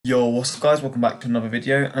Yo, what's up guys? Welcome back to another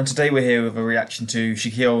video, and today we're here with a reaction to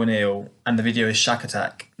Shaquille O'Neal, and the video is Shaq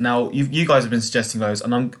Attack. Now, you guys have been suggesting those,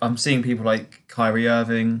 and I'm seeing people like Kyrie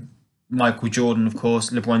Irving, Michael Jordan, of course,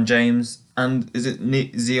 LeBron James, and is it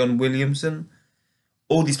Zion Williamson?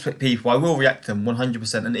 All these people, I will react to them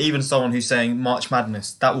 100%, and even someone who's saying March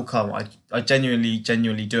Madness, that will come. I genuinely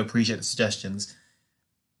do appreciate the suggestions.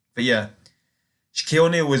 But yeah. Shaquille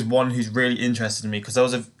O'Neal was one who's really interested in me because there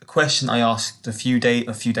was a question I asked a few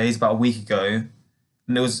days about a week ago,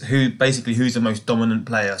 and it was who's the most dominant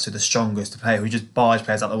player, so the strongest player who just bars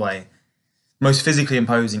players out of the way, most physically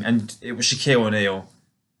imposing, and it was Shaquille O'Neal.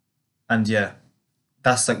 And yeah,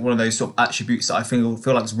 that's like one of those sort of attributes that I feel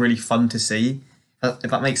like it's really fun to see, if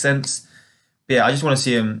that makes sense. But yeah, I just want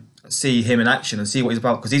to see him in action and see what he's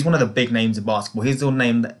about because he's one of the big names in basketball. He's the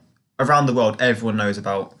name that around the world everyone knows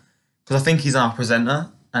about. Because I think he's our presenter,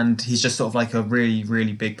 and he's just sort of like a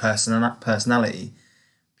really big personality.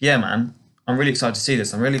 Yeah, man, I'm really excited to see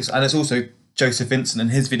this. I'm really excited. And it's also Joseph Vincent, and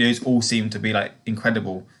his videos all seem to be like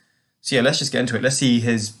incredible. So yeah, let's just get into it. Let's see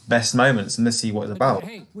his best moments, and let's see what it's about.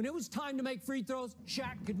 Hey, when it was time to make free throws,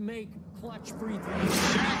 Shaq could make clutch free throws.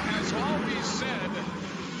 Shaq has always said,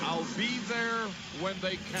 "I'll be there when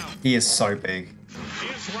they count." He is so big. He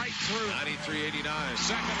is right through 93-89.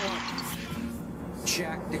 Second one.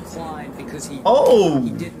 Shaq declined because he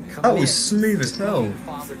didn't commit. That was smooth as hell.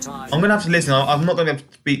 I'm gonna have to listen. I'm not gonna be able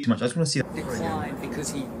to speak too much. I just want to see that. Declined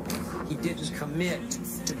because he didn't commit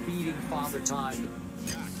to beating Father Time.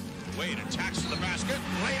 Wade attacks to the basket.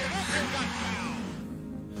 Laid it up and got fouled.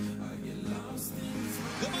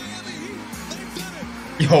 The Miami Heat, they've done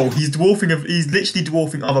it. Yo, he's literally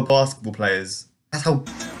dwarfing other basketball players. That's how.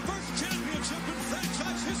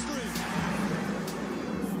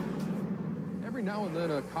 Now and then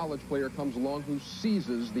a college player comes along who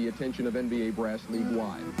seizes the attention of NBA brass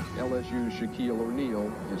league-wide. LSU's Shaquille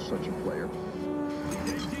O'Neal is such a player.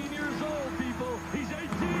 18 years old, people. He's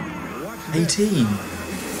 18. Watch 18.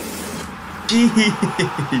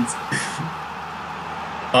 Jeez.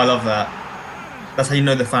 I love that. That's how you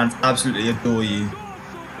know the fans absolutely adore you.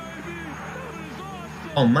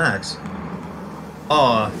 Oh, mad.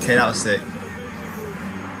 Oh, okay, that was sick.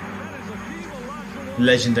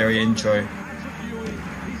 Legendary intro.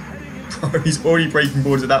 He's already breaking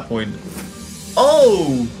boards at that point.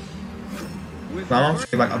 Oh! Man,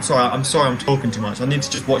 I'm sorry I'm talking too much. I need to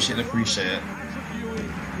just watch it and appreciate it.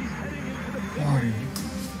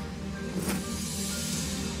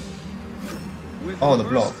 Oh, the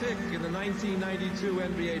block. Pick in the 1992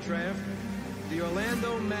 NBA draft, the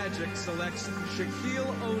Orlando Magic selects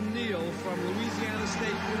Shaquille O'Neal from Louisiana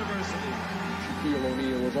State University. Shaquille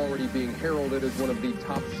O'Neal is already being heralded as one of the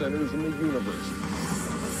top centers in the universe.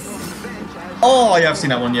 Oh, yeah, I've seen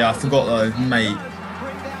that one. Yeah, I forgot though, mate.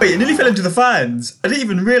 Wait, it nearly fell into the fans. I didn't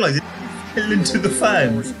even realise it fell into the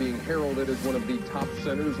fans. Already being heralded as one of the top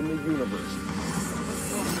centers in the universe.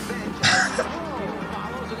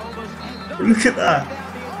 Look at that.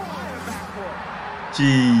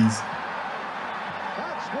 Jeez.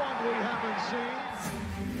 That's one we haven't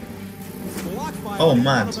seen. Blocked by Oh,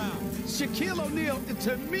 man. Shaquille O'Neal,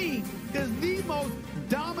 to me, is the most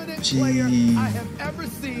dominant Jeez. player I have ever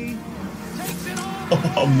seen. Takes it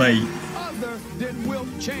all Oh, mate. other than Wilt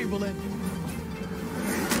Chamberlain.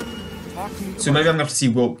 So maybe I'm going to have to see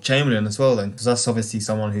Wilt Chamberlain as well then, because that's obviously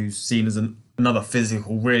someone who's seen as another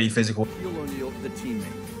really physical. Shaquille O'Neal, the teammate.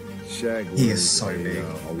 Shaq He was is so big.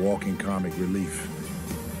 a walking comic relief.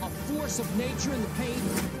 A force of nature in the paint.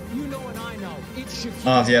 You know and I know. It's Shaquille.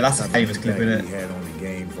 Oh, yeah, that's a famous clip, He isn't it? had on the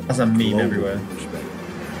game from That's a meme global everywhere. perspective.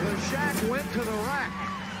 The Shaq went to the rack,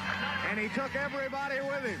 and he took everybody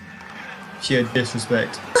with him. Sheer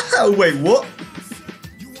disrespect. Oh, wait, what?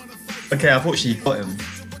 Okay, I thought she got him.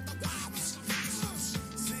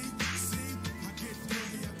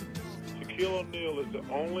 Shaquille O'Neal is the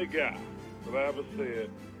only guy that I ever said,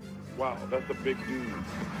 wow, that's a big dude.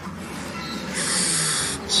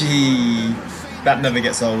 Gee, that never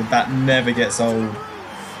gets old. That never gets old.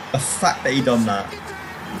 The fact that he done that.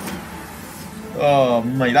 Oh,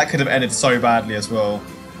 mate, that could have ended so badly as well.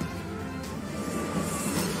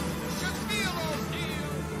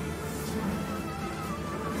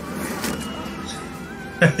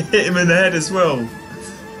 Hit him in the head as well.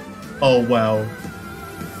 Oh, wow.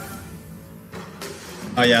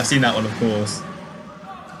 Oh, yeah, I've seen that one, of course.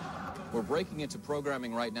 We're breaking into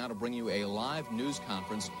programming right now to bring you a live news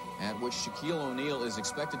conference at which Shaquille O'Neal is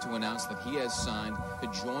expected to announce that he has signed to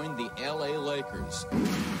join the LA Lakers.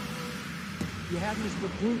 You had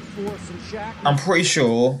Mr. Brute Force and Shaq. I'm pretty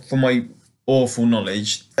sure, from my awful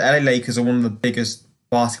knowledge, the LA Lakers are one of the biggest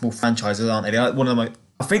basketball franchises, aren't they? They're one of the most,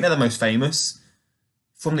 I think they're the most famous.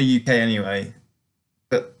 from the UK anyway.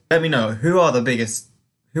 But let me know who are the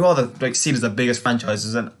like seen as the biggest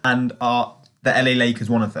franchises, and are the LA Lakers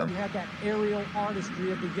one of them? He had that aerial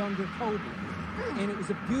artistry of the younger Kobe, and it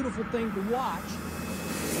was a beautiful thing to watch.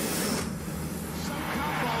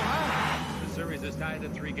 The series is tied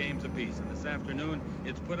at 3 games apiece, and this afternoon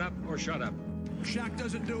it's put up or shut up. Shaq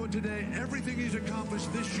doesn't do it today. Everything he's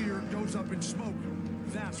accomplished this year goes up in smoke.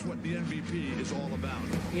 That's what the MVP is all about.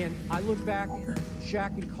 And I look back at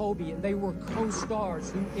Shaq and Kobe, and they were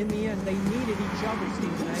co-stars who, in the end, they needed each other,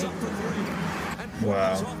 Stephen A.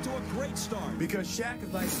 Wow. Off to a great start. Because Shaq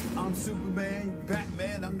is like, I'm Superman,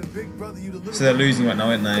 Batman, I'm the big brother, you the little. So they're losing right now,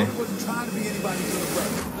 aren't they? Kobe wasn't trying to be anybody's little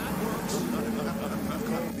brother. That works.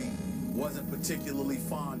 Kobe wasn't particularly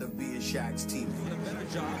fond of being Shaq's teammate.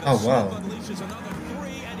 Oh wow. Unleashes another 3,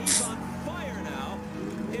 and he's on fire now,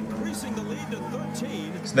 increasing the lead to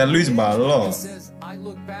 13. So they're losing by a He lot. says, I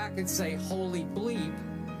look back and say, holy bleep,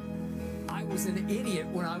 I was an idiot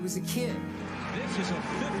when I was a kid. This is a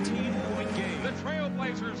 15-point game. The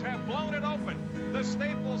Trailblazers have blown it open. The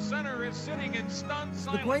Staples Center is sitting in stunned The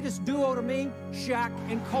silence. greatest duo to me, Shaq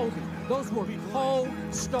and Kobe. Those were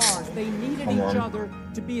co-stars. They needed Come each on. other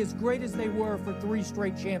to be as great as they were for 3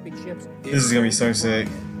 straight championships. This is gonna be so sick.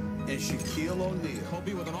 And Shaquille O'Neal.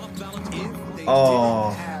 Kobe with an off-balance if they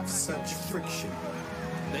Oh. didn't have such friction.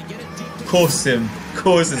 They get it deep to Course him.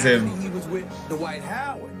 Course is him. He was with Dwight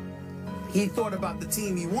Howard. He thought about the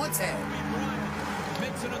team he once had.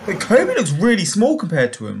 Wait, Kobe looks really small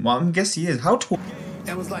compared to him. Well, I guess he is. How tall?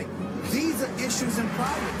 And was like, these are issues in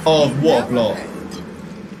private. Oh, We've what a never block. had.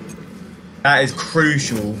 That is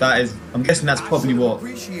crucial. That is. I'm guessing that's probably I should have what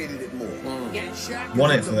appreciated it more. And Shaq won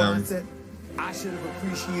was it of for the them. mindset, I should have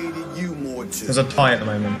appreciated you more too. There's a tie at the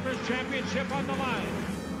moment. Conference championship on the line.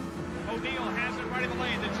 O'Neal has it right in the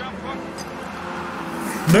lane. The jump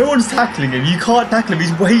hook. No one's tackling him. You can't tackle him.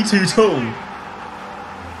 He's way too tall.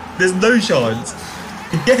 There's no chance.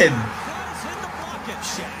 Again.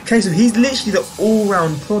 Okay, so he's literally the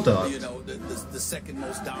all-round product. You know, the second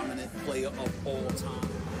most dominant player of all time.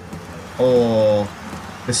 Oh,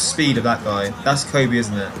 the speed of that guy. That's Kobe,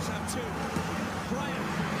 isn't it?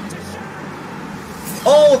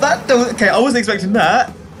 Oh, that. Okay, I wasn't expecting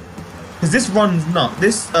that. Because this runs nut.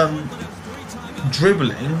 This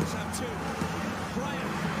dribbling.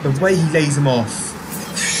 The way he lays him off.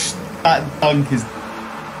 That dunk is.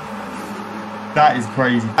 That is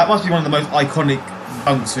crazy. That must be one of the most iconic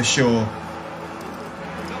dunks for sure.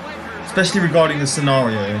 Especially regarding the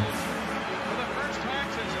scenario. For the first time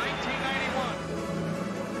since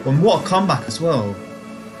 1991. And what a comeback as well.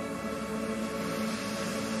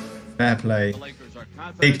 Fair play. The Lakers are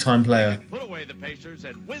confident Big time player. they can put away the Pacers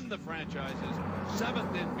and win the franchise's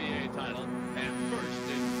 7th NBA title and first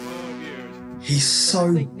in 12 years. He's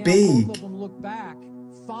so I think now big. both of them look back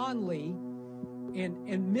fondly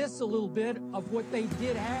and miss a little bit of what they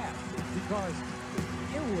did have because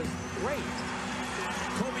it was great.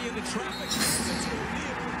 Kobe in the traffic.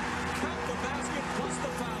 Count the basket plus the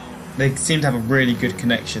foul. They seem to have a really good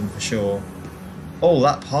connection for sure. Oh,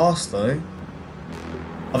 that pass though.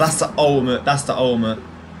 Oh, that's the ultimate. That's the ultimate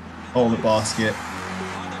basket.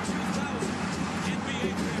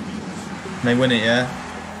 And they win it, yeah.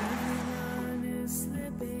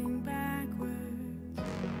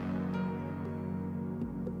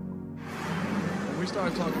 When we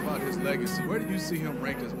start talking about his legacy, where do you see him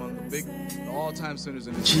ranked as one of the big all-time centers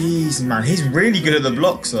in the Jeez, man, he's really good at the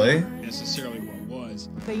blocks though. Necessarily what was.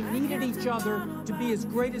 They needed each other to be as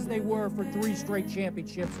great as they were for 3 straight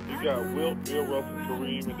championships. You got Wilt, Bill Russell,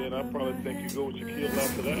 Kareem, and then I probably think you go with Shaquille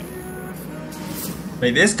after that.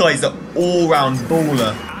 Mate, this guy's the all-round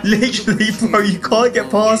baller. Literally, bro, you can't get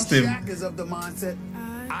past him. Shaq is of the mindset,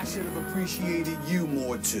 I should have appreciated you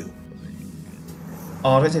more too.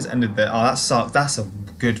 Oh, I don't think it's ended there. Oh, that sucks. That's a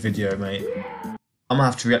good video, mate. I'm gonna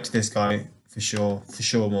have to react to this guy for sure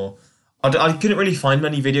more. I couldn't really find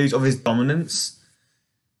many videos of his dominance,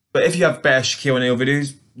 but if you have better Shaquille O'Neal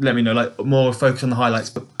videos, let me know. Like more focus on the highlights.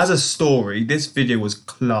 But as a story, this video was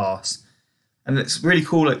class, and it's really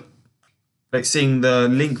cool. Like seeing the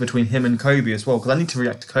link between him and Kobe as well. Because I need to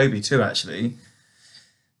react to Kobe too, actually.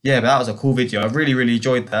 Yeah, but that was a cool video. I really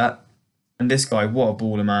enjoyed that. And this guy, what a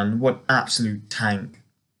baller, man. What an absolute tank.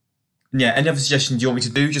 And yeah, any other suggestions you want me to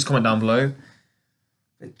do, just comment down below.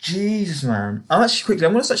 But Jesus, man. I'm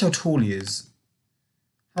going to search how tall he is.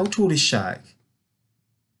 How tall is Shaq?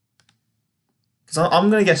 Because I'm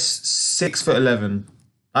going to guess 6'11".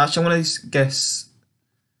 Actually, I'm going to guess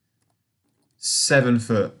 7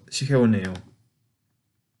 foot. Shaquille O'Neal.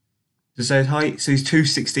 Does that height? So he's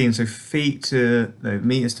 216. So feet to... No,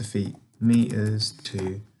 meters to feet. Meters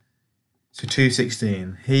to... to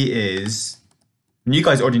 216. He is. And you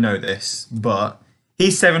guys already know this, but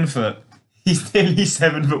he's 7 foot. He's nearly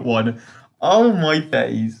 7'1". Oh my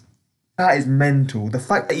days. That is mental. The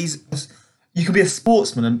fact that you could be a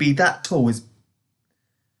sportsman and be that tall is,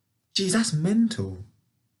 jeez, that's mental.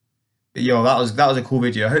 But yo, that was a cool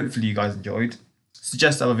video. Hopefully you guys enjoyed.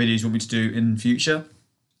 Suggest other videos you want me to do in future.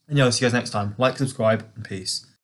 And yeah, I'll see you guys next time. Like, subscribe, and peace.